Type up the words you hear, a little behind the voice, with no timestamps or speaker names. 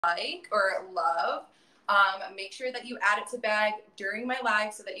like or love, make sure that you add it to bag during my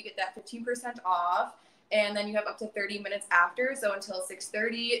live so that you get that 15% off. And then you have up to 30 minutes after, so until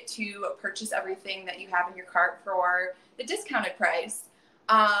 6:30, to purchase everything that you have in your cart for the discounted price.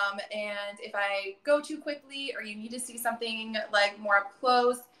 And if I go too quickly or you need to see something like more up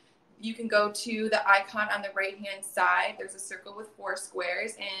close, you can go to the icon on the right-hand side. There's a circle with 4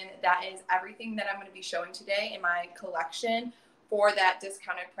 squares, and that is everything that I'm going to be showing today in my collection for that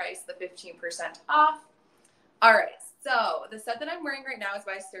discounted price, the 15% off. All right, so the set that I'm wearing right now is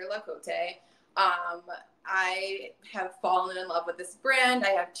by Côte. I have fallen in love with this brand. I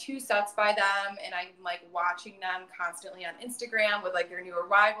have 2 sets by them, and I'm like watching them constantly on Instagram with like their new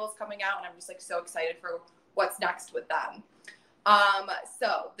arrivals coming out, and I'm just like so excited for what's next with them.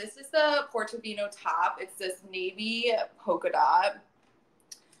 So this is the Portofino top. It's this navy polka dot.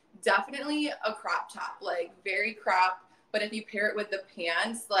 Definitely a crop top, like very crop, but if you pair it with the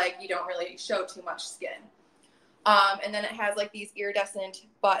pants, like you don't really show too much skin. And then it has like these iridescent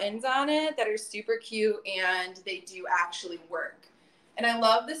buttons on it that are super cute, and they do actually work. And I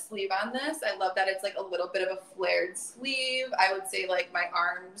love the sleeve on this. I love that it's like a little bit of a flared sleeve. I would say like my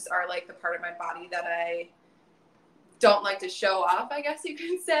arms are like the part of my body that I don't like to show off, I guess you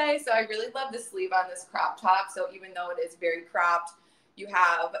can say. So I really love the sleeve on this crop top. So even though it is very cropped, you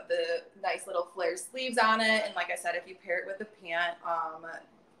have the nice little flare sleeves on it. And like I said, if you pair it with a pant,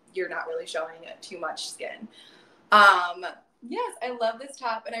 you're not really showing too much skin. Yes, I love this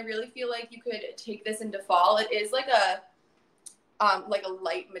top, and I really feel like you could take this into fall. It is like a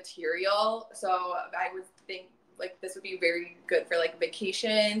light material, so I would think like this would be very good for like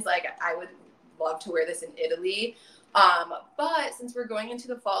vacations. Like I would love to wear this in Italy. But since we're going into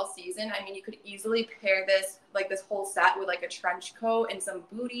the fall season, I mean, you could easily pair this, like this whole set, with like a trench coat and some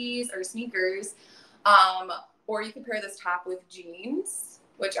booties or sneakers. Or you could pair this top with jeans,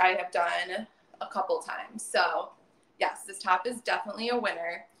 which I have done a couple times. So yes, this top is definitely a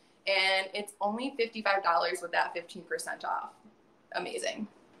winner, and it's only $55 with that 15% off. Amazing.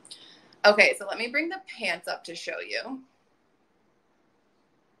 Okay, so let me bring the pants up to show you.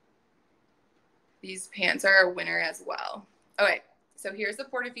 These pants are a winner as well. Okay, so here's the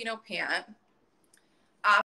Portofino pant.